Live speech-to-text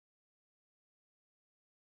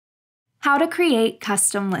How to create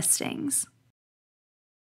custom listings.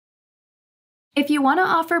 If you want to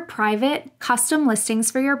offer private, custom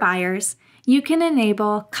listings for your buyers, you can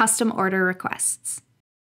enable custom order requests.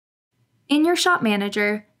 In your Shop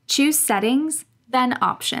Manager, choose Settings, then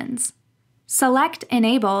Options. Select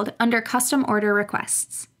Enabled under Custom Order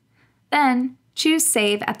Requests. Then, choose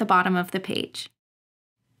Save at the bottom of the page.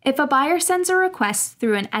 If a buyer sends a request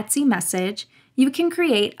through an Etsy message, you can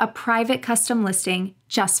create a private custom listing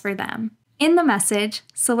just for them. In the message,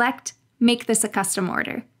 select Make this a custom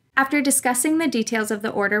order. After discussing the details of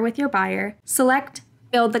the order with your buyer, select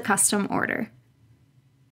Build the custom order.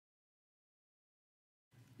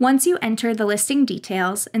 Once you enter the listing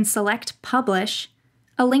details and select Publish,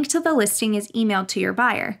 a link to the listing is emailed to your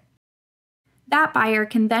buyer. That buyer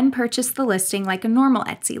can then purchase the listing like a normal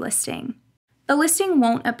Etsy listing. The listing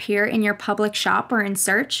won't appear in your public shop or in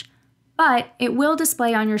search, but it will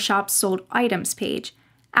display on your shop's sold items page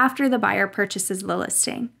after the buyer purchases the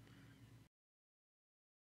listing.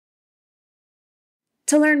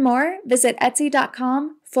 To learn more, visit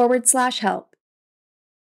etsy.com/help.